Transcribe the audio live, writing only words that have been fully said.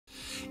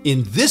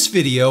In this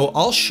video,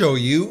 I'll show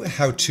you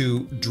how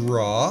to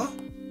draw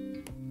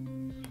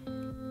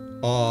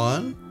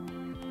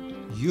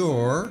on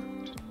your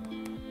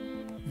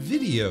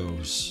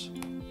videos,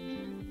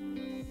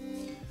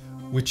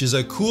 which is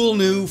a cool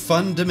new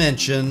fun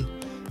dimension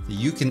that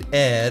you can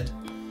add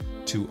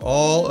to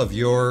all of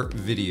your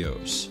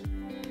videos.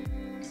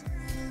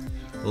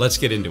 Let's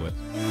get into it.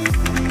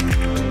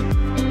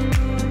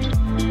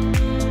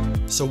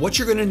 So what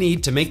you're going to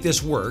need to make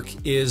this work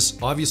is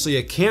obviously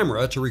a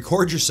camera to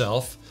record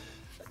yourself,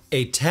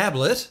 a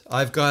tablet.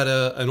 I've got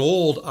an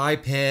old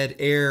iPad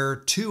Air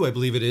 2, I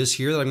believe it is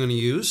here, that I'm going to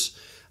use.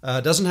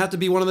 Doesn't have to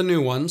be one of the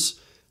new ones.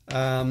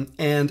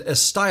 And a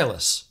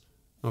stylus.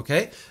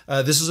 Okay,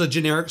 this is a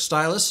generic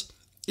stylus.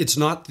 It's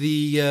not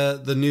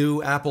the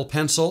new Apple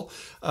Pencil.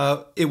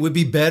 It would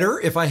be better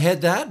if I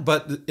had that,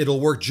 but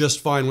it'll work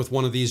just fine with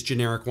one of these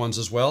generic ones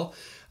as well.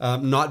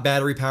 Not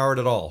battery powered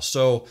at all.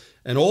 So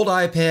an old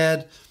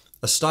iPad,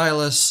 a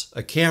stylus,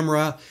 a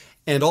camera,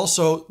 and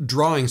also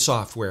drawing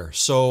software.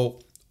 So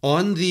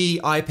on the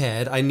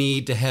iPad, I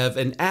need to have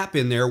an app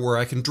in there where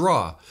I can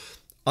draw.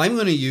 I'm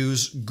going to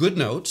use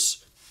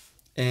GoodNotes,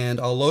 and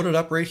I'll load it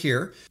up right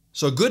here.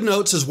 So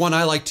GoodNotes is one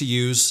I like to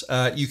use.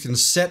 You can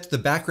set the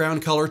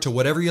background color to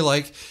whatever you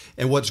like.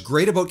 And what's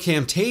great about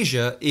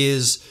Camtasia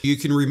is you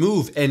can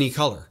remove any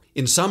color.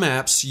 In some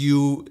apps,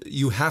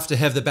 you have to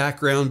have the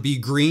background be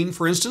green,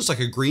 for instance, like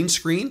a green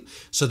screen,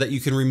 so that you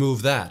can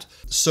remove that.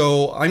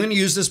 So I'm going to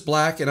use this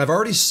black, and I've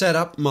already set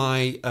up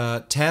my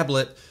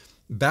tablet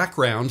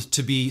background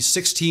to be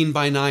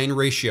 16:9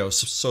 ratio.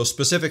 So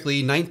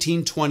specifically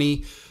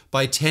 1920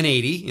 by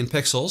 1080 in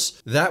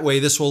pixels. That way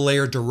this will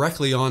layer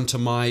directly onto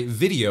my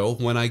video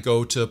when I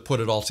go to put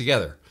it all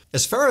together.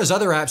 As far as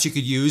other apps you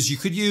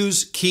could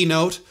use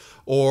Keynote,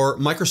 or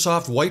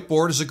Microsoft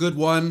Whiteboard is a good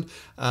one.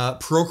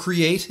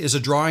 Procreate is a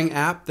drawing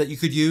app that you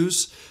could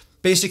use.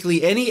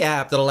 Basically any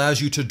app that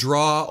allows you to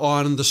draw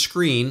on the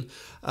screen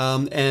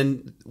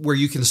and where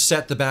you can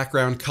set the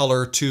background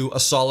color to a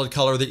solid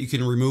color that you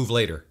can remove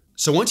later.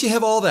 So once you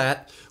have all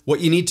that, what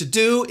you need to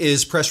do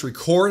is press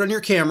record on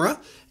your camera,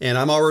 and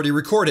I'm already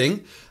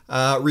recording.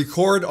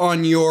 Record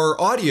on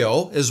your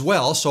audio as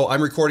well. So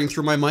I'm recording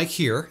through my mic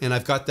here, and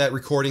I've got that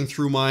recording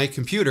through my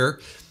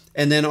computer.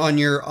 And then on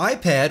your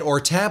iPad or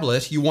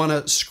tablet, you want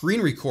to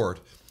screen record.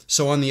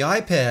 So on the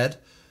iPad,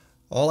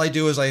 all I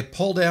do is I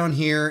pull down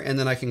here, and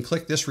then I can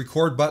click this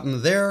record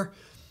button there,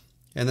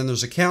 and then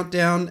there's a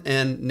countdown,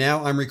 and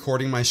now I'm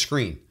recording my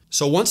screen.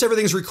 So once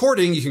everything's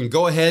recording, you can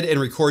go ahead and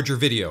record your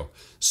video.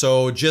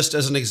 So just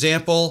as an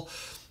example,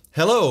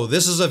 hello,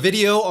 this is a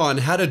video on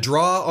how to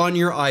draw on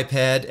your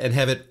iPad and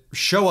have it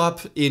show up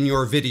in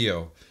your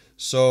video.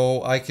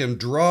 So I can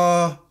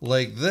draw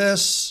like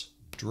this,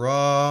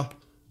 draw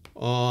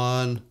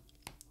on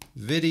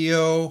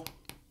video.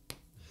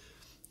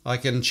 I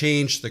can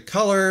change the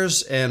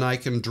colors, and I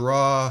can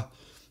draw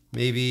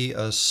maybe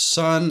a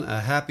sun,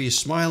 a happy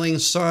smiling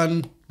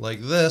sun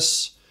like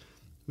this.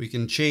 We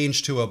can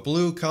change to a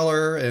blue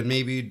color and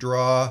maybe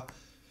draw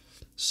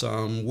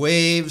some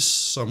waves,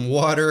 some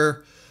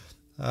water,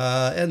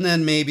 and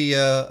then maybe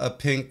a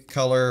pink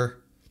color,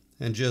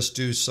 and just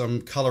do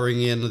some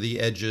coloring in the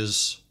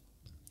edges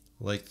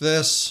like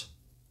this.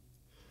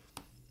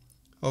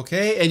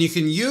 Okay, and you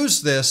can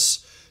use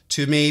this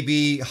to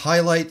maybe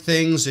highlight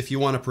things if you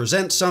want to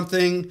present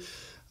something,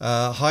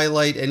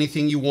 highlight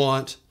anything you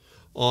want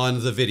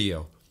on the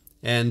video.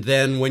 And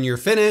then when you're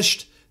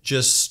finished,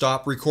 just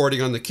stop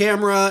recording on the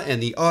camera and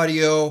the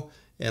audio,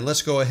 and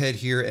let's go ahead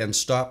here and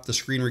stop the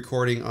screen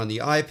recording on the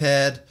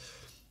iPad.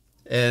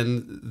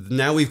 And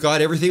now we've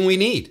got everything we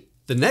need.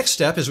 The next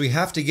step is we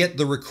have to get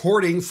the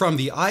recording from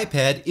the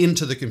iPad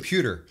into the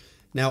computer.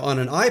 Now on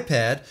an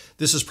iPad,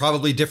 this is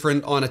probably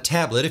different on a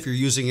tablet if you're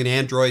using an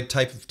Android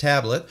type of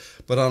tablet,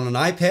 but on an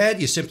iPad,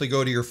 you simply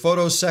go to your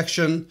Photos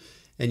section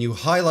and you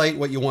highlight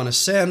what you want to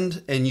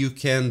send, and you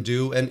can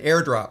do an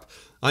AirDrop.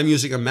 I'm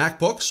using a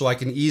MacBook, so I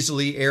can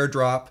easily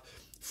AirDrop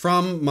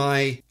from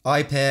my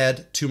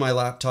iPad to my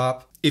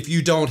laptop. If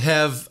you don't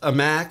have a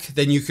Mac,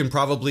 then you can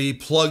probably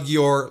plug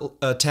your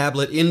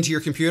tablet into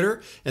your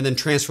computer and then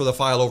transfer the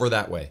file over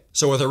that way.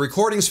 So with the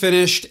recordings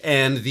finished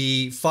and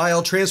the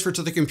file transferred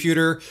to the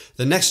computer,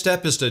 the next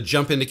step is to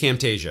jump into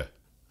Camtasia.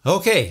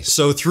 Okay,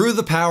 so through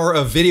the power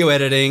of video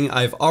editing,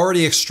 I've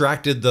already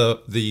extracted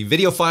the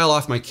video file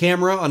off my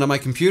camera onto my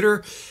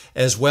computer,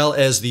 as well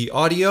as the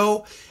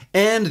audio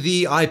and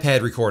the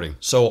iPad recording.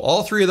 So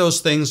all three of those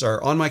things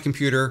are on my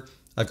computer.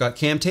 I've got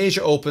Camtasia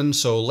open,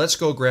 so let's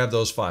go grab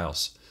those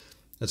files.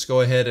 Let's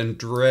go ahead and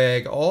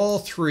drag all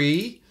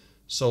three.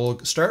 So we'll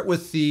start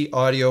with the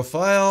audio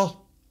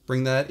file,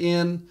 bring that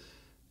in,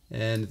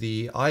 and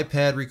the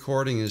iPad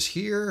recording is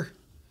here,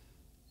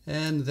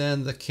 and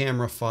then the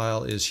camera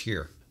file is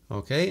here.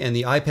 Okay, and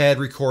the iPad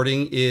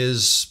recording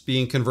is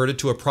being converted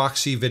to a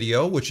proxy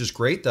video, which is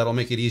great. That'll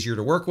make it easier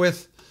to work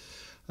with.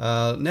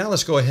 Now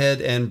let's go ahead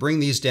and bring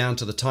these down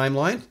to the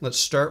timeline. Let's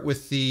start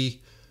with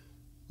the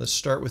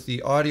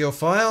audio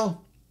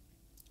file.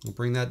 We'll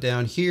bring that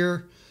down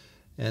here,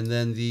 and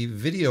then the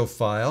video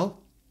file.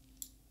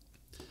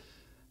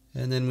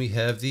 And then we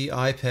have the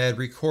iPad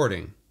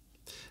recording.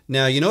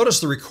 Now you notice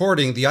the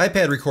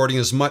iPad recording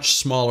is much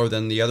smaller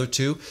than the other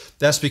two.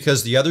 That's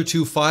because the other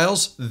two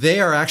files, they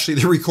are actually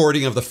the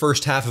recording of the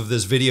first half of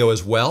this video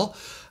as well.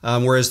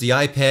 Whereas the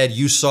iPad,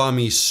 you saw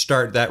me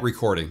start that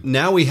recording.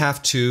 Now we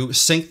have to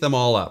sync them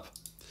all up.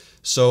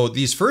 So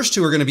these first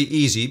two are going to be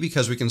easy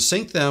because we can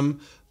sync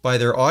them by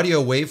their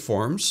audio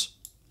waveforms.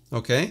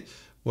 Okay,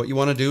 what you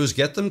want to do is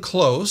get them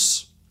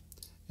close,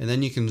 and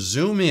then you can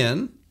zoom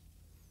in,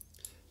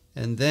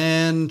 and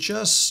then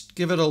just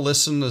give it a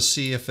listen to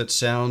see if it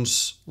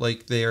sounds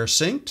like they are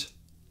synced.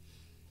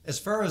 As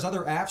far as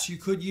other apps you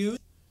could use,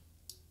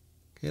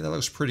 okay, that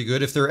looks pretty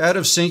good. If they're out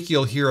of sync,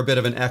 you'll hear a bit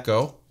of an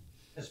echo.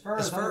 As far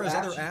as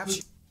other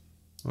apps,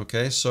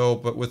 okay, so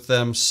but with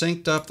them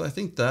synced up, I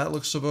think that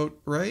looks about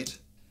right.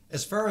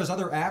 As far as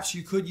other apps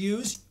you could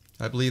use,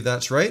 I believe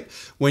that's right.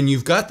 When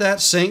you've got that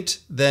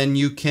synced, then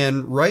you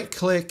can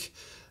right-click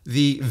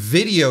the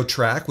video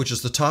track, which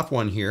is the top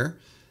one here,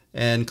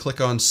 and click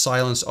on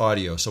Silence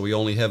Audio. So we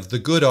only have the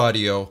good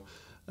audio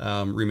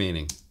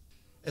remaining.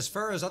 As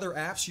far as other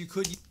apps you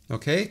could use.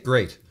 Okay,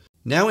 great.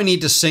 Now we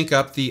need to sync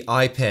up the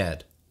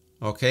iPad.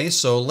 Okay,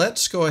 so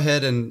let's go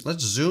ahead and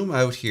let's zoom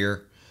out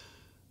here.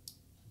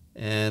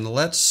 And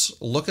let's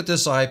look at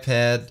this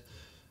iPad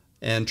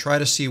and try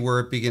to see where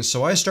it begins.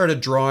 So I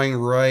started drawing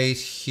right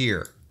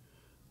here.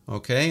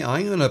 Okay,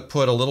 I'm going to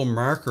put a little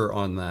marker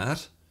on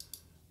that.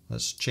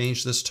 Let's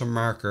change this to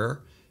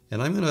marker.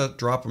 And I'm going to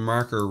drop a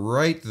marker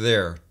right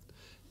there.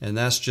 And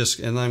that's just,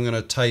 and I'm going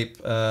to type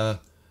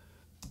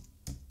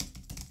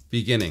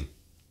beginning.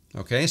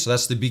 Okay, so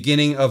that's the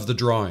beginning of the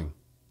drawing.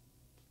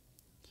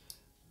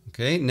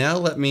 Okay, now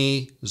let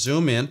me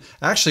zoom in.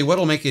 Actually,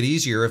 what'll make it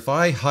easier, if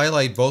I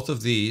highlight both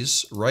of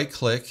these,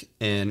 right-click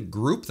and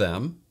group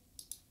them,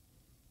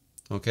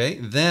 okay,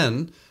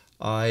 then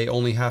I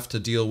only have to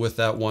deal with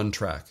that one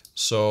track.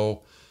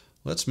 So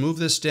let's move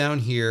this down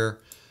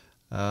here.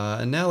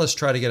 And now let's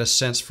try to get a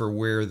sense for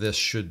where this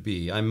should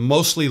be. I'm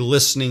mostly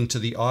listening to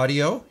the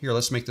audio. Here,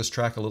 let's make this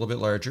track a little bit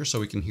larger so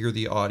we can hear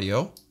the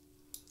audio.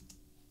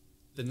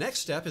 The next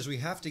step is we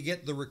have to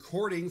get the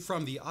recording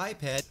from the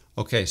iPad.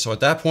 Okay, so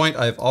at that point,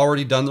 I've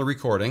already done the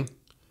recording.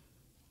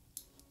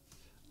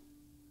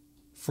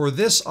 For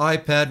this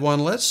iPad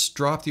one, let's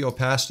drop the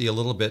opacity a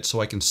little bit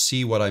so I can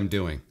see what I'm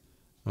doing.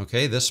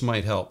 Okay, this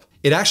might help.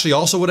 It actually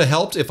also would have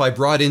helped if I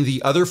brought in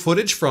the other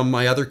footage from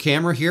my other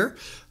camera here,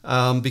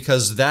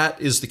 because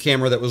that is the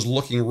camera that was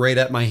looking right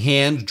at my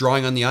hand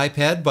drawing on the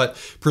iPad, but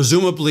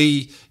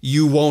presumably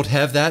you won't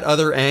have that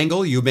other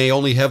angle. You may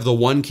only have the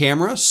one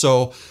camera,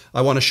 so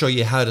I want to show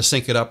you how to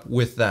sync it up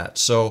with that.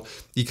 So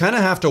you kind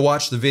of have to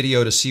watch the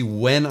video to see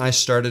when I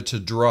started to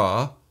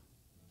draw.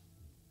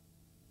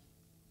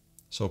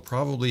 So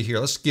probably here,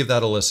 let's give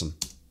that a listen.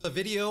 A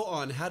video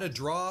on how to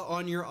draw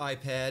on your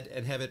iPad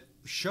and have it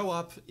show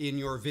up in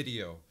your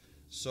video.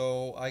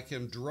 So I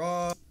can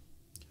draw.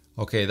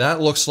 Okay, that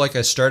looks like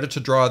I started to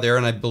draw there,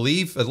 and I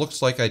believe it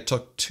looks like I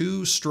took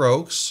 2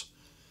 strokes.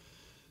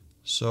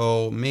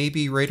 So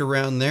maybe right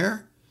around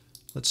there.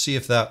 Let's see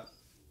if that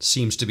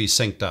seems to be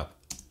synced up.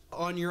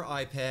 On your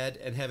iPad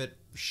and have it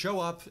show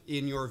up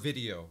in your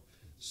video.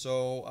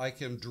 So I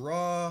can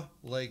draw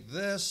like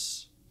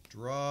this,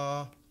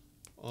 draw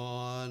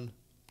on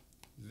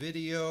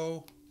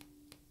video.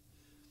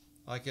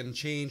 I can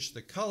change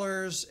the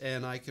colors,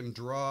 and I can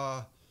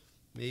draw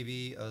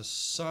maybe a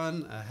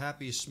sun, a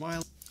happy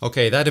smile.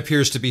 Okay, that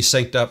appears to be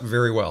synced up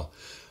very well.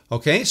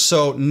 Okay,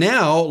 so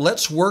now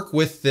let's work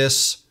with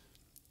this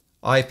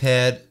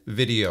iPad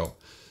video.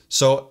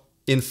 So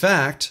in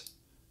fact,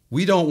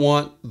 we don't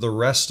want the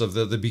rest of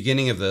the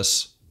beginning of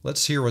this.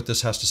 Let's hear what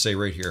this has to say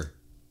right here.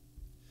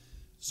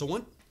 So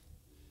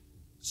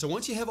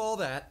once you have all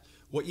that,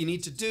 what you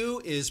need to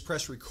do is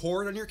press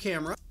record on your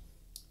camera.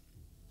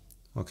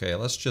 Okay,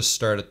 let's just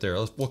start it there.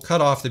 We'll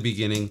cut off the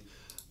beginning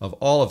of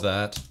all of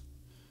that.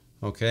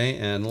 Okay,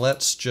 and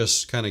let's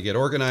just kind of get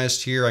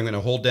organized here. I'm going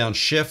to hold down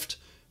Shift,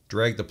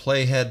 drag the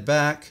playhead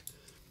back.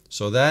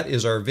 So that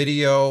is our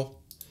video,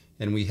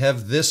 and we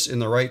have this in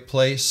the right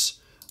place.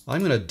 I'm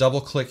going to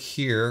double click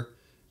here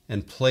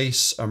and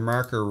place a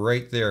marker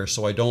right there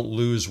so I don't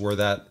lose where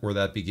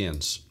that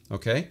begins.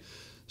 Okay,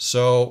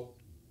 so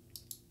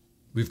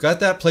we've got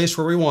that place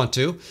where we want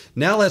to.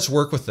 Now let's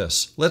work with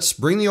this. Let's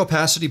bring the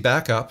opacity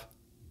back up.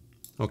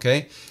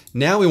 Okay,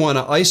 now we want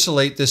to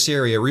isolate this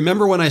area.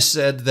 Remember when I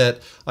said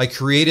that I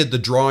created the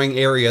drawing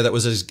area that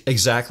was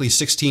exactly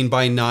 16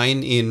 by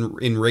 9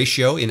 in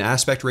ratio, in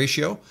aspect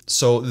ratio?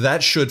 So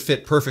that should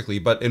fit perfectly.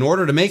 But in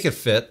order to make it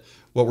fit,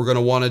 what we're going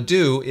to want to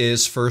do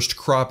is first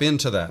crop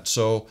into that.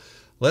 So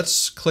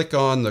let's click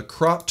on the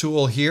crop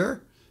tool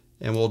here,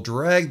 and we'll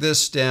drag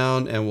this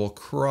down and we'll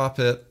crop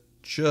it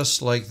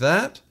just like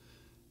that.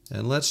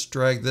 And let's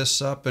drag this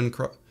up and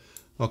crop.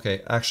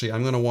 Okay, actually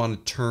I'm going to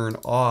want to turn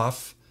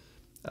off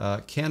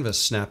canvas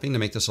snapping to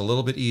make this a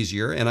little bit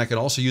easier, and I can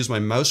also use my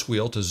mouse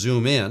wheel to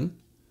zoom in.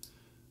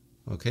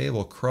 Okay,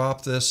 we'll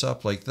crop this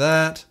up like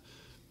that.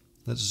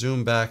 Let's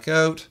zoom back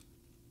out.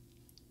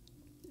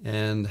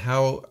 And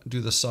how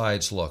do the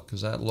sides look?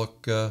 Does that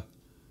look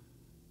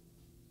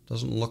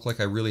Doesn't look like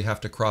I really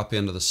have to crop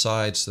into the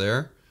sides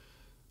there.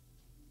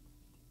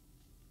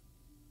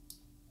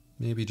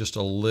 Maybe just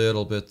a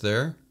little bit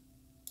there.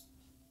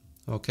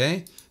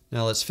 Okay,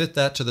 now let's fit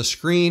that to the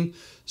screen.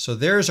 So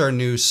there's our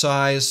new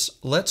size.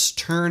 Let's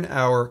turn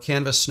our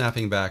canvas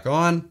snapping back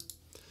on.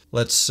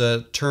 Let's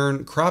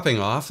turn cropping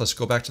off. Let's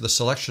go back to the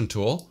selection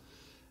tool.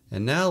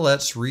 And now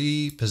let's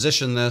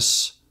reposition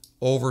this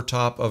over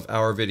top of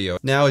our video.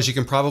 Now, as you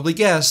can probably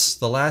guess,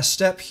 the last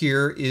step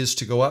here is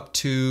to go up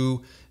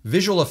to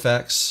Visual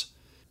Effects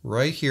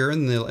right here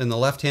in the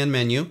left-hand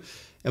menu.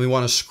 And we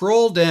want to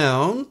scroll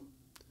down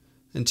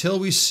until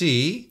we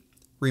see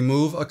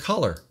Remove a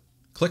Color.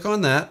 Click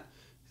on that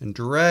and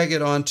drag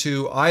it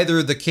onto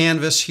either the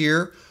canvas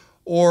here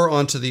or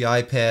onto the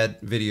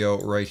iPad video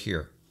right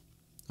here.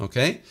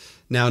 Okay,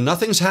 now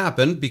nothing's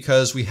happened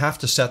because we have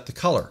to set the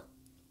color.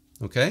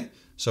 Okay,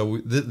 so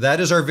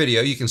that is our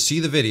video. You can see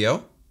the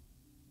video.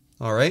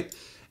 All right,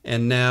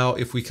 and now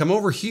if we come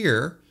over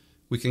here,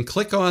 we can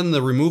click on the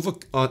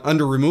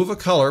under Remove a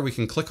Color. We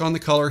can click on the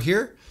color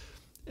here,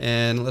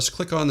 and let's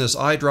click on this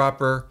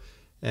eyedropper,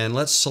 and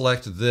let's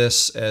select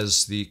this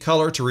as the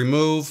color to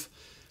remove,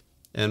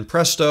 and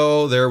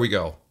presto, there we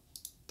go.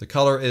 The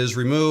color is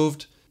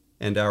removed,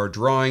 and our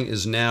drawing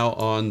is now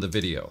on the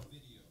video.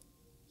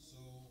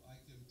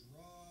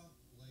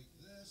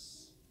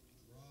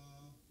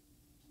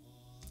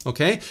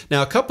 Okay,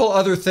 now a couple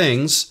other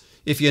things.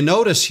 If you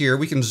notice here,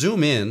 we can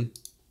zoom in.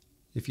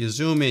 If you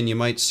zoom in, you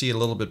might see it a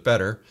little bit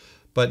better.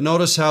 But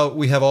notice how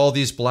we have all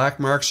these black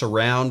marks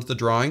around the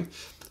drawing.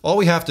 All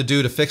we have to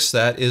do to fix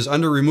that is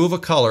under Remove a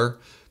Color,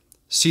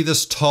 see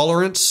this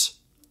tolerance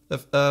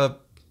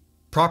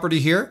property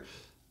here?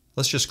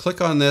 Let's just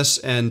click on this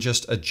and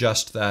just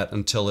adjust that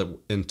until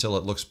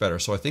it looks better.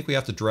 So I think we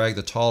have to drag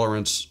the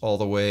tolerance all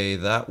the way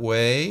that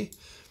way.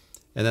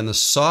 And then the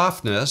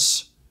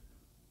softness,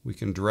 we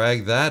can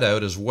drag that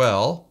out as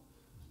well.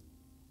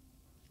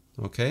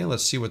 Okay,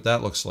 let's see what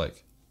that looks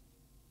like.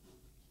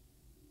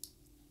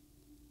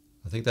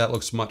 I think that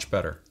looks much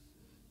better.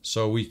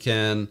 So we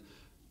can,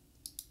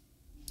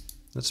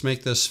 let's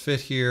make this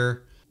fit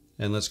here,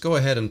 and let's go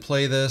ahead and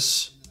play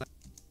this.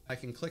 I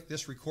can click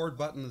this record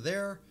button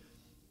there,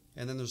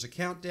 and then there's a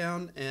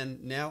countdown,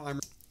 and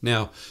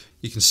now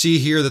you can see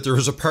here that there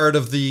was a part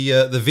of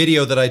the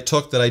video that I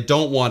took that I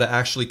don't want to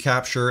actually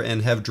capture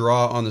and have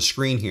draw on the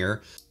screen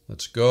here.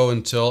 Let's go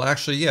until,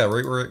 actually, yeah,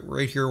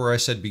 right here where I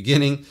said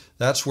beginning,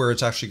 that's where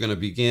it's actually going to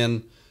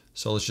begin.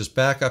 So let's just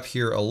back up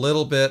here a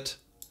little bit.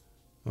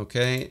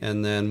 Okay,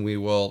 and then we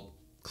will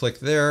click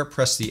there,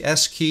 press the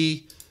S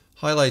key,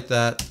 highlight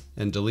that,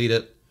 and delete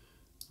it.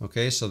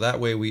 Okay, so that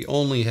way we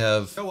only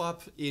have show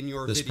up in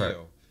your video. Part.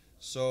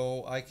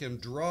 So I can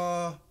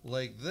draw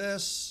like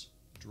this,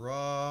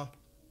 draw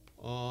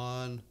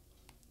on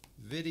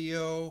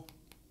video.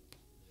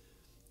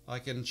 I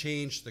can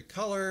change the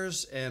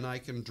colors, and I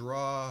can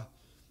draw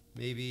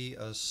maybe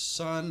a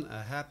sun,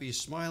 a happy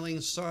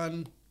smiling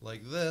sun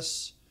like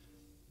this.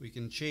 We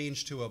can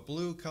change to a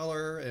blue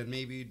color and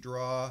maybe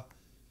draw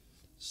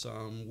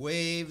some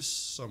waves,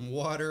 some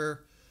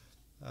water,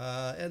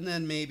 and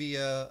then maybe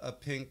a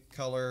pink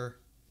color,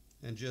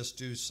 and just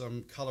do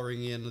some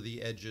coloring in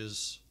the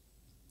edges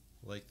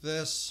like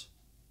this.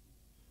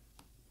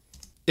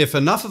 If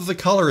enough of the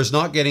color is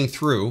not getting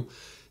through,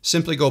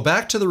 simply go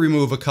back to the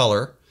Remove a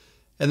Color,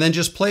 and then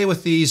just play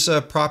with these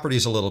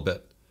properties a little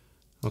bit.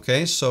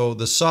 Okay, so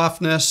the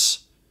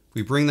softness,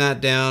 we bring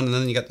that down, and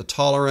then you got the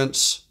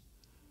tolerance.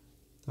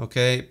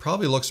 Okay, it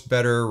probably looks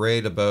better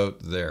right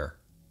about there.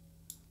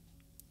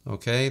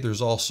 Okay,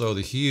 there's also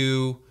the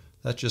hue.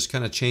 That just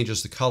kind of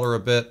changes the color a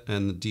bit,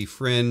 and the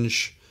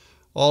defringe.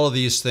 All of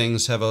these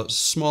things have a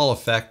small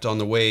effect on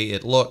the way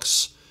it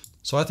looks.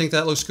 So I think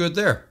that looks good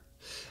there.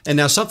 And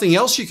now something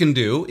else you can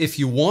do, if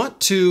you want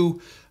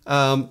to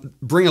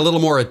bring a little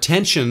more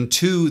attention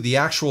to the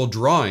actual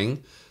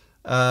drawing,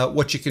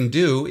 what you can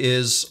do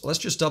is, let's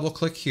just double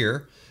click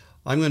here.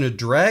 I'm going to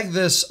drag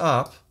this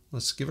up.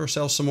 Let's give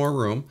ourselves some more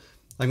room.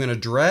 I'm going to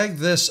drag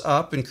this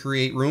up and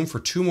create room for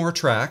 2 more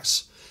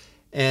tracks.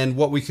 And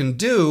what we can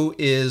do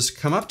is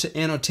come up to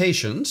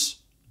Annotations,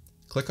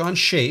 click on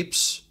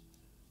Shapes.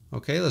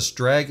 Okay, let's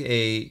drag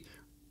a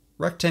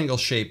rectangle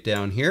shape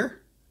down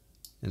here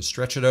and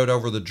stretch it out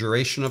over the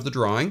duration of the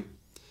drawing.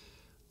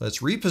 Let's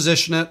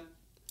reposition it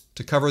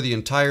to cover the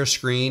entire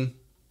screen.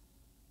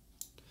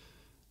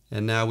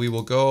 And now we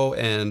will go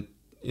and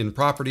in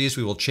Properties,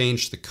 we will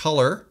change the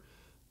color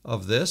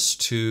of this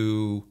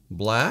to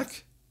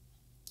black,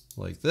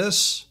 like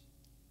this.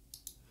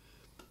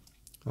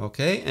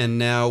 Okay, and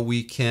now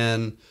we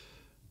can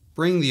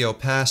bring the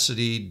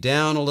opacity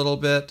down a little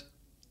bit.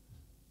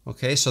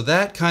 Okay, so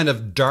that kind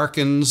of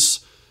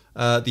darkens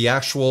the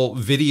actual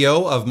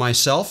video of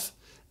myself,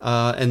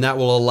 and that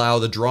will allow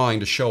the drawing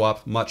to show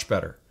up much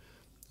better.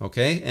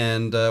 Okay,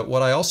 and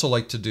what I also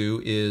like to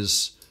do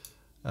is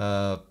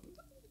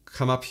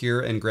come up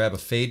here and grab a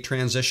fade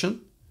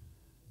transition,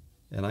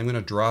 and I'm going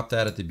to drop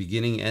that at the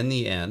beginning and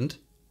the end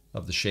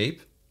of the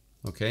shape.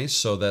 Okay,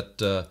 so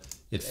that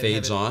it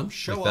fades on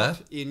like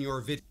that. In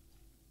your video.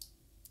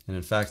 And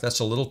in fact, that's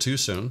a little too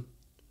soon.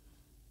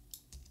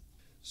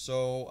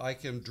 So I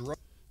can draw.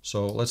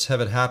 So let's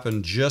have it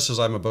happen just as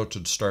I'm about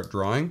to start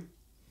drawing.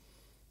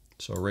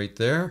 So right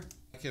there.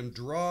 I can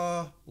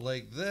draw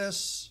like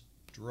this,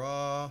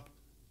 draw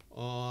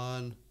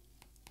on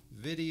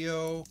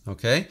video.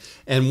 Okay,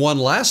 and one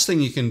last thing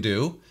you can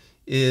do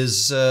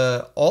is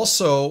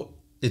also,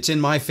 it's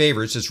in my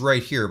favorites, it's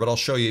right here, but I'll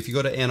show you. If you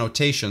go to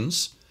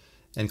annotations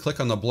and click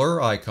on the blur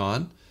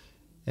icon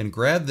and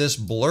grab this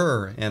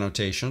blur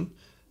annotation,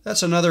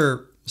 that's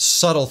another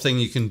subtle thing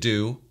you can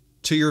do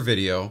to your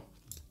video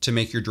to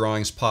make your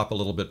drawings pop a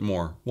little bit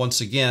more. Once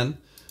again,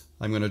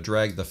 I'm going to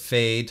drag the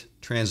fade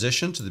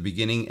transition to the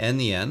beginning and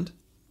the end.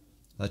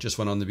 That just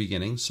went on the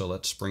beginning, so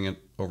let's bring it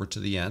over to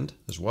the end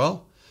as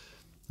well.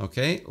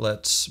 Okay,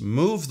 let's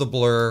move the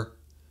blur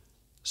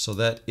so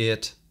that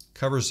it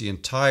covers the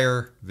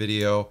entire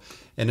video.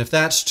 And if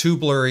that's too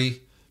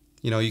blurry,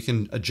 you know, you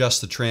can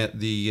adjust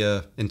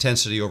the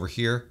intensity over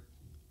here.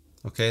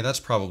 Okay, that's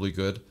probably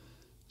good.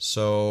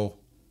 So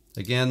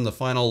again, the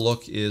final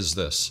look is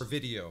this. For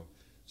video.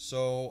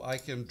 So I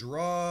can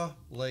draw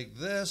like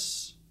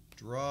this,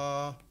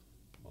 draw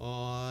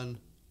on,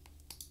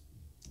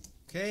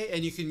 okay,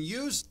 and you can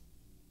use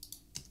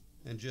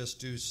and just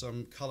do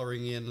some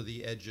coloring in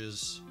the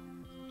edges.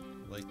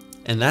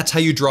 And that's how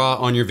you draw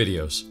on your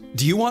videos.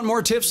 Do you want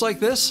more tips like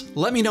this?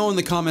 Let me know in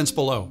the comments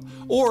below.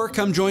 Or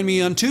come join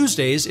me on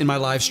Tuesdays in my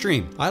live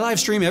stream. I live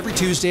stream every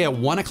Tuesday at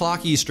 1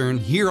 o'clock Eastern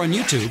here on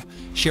YouTube,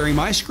 sharing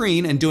my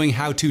screen and doing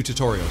how-to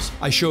tutorials.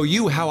 I show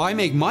you how I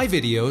make my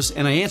videos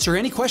and I answer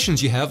any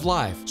questions you have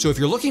live. So if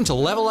you're looking to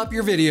level up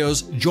your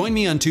videos, join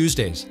me on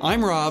Tuesdays.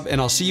 I'm Rob and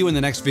I'll see you in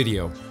the next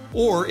video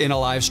or in a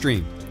live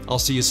stream. I'll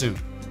see you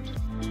soon.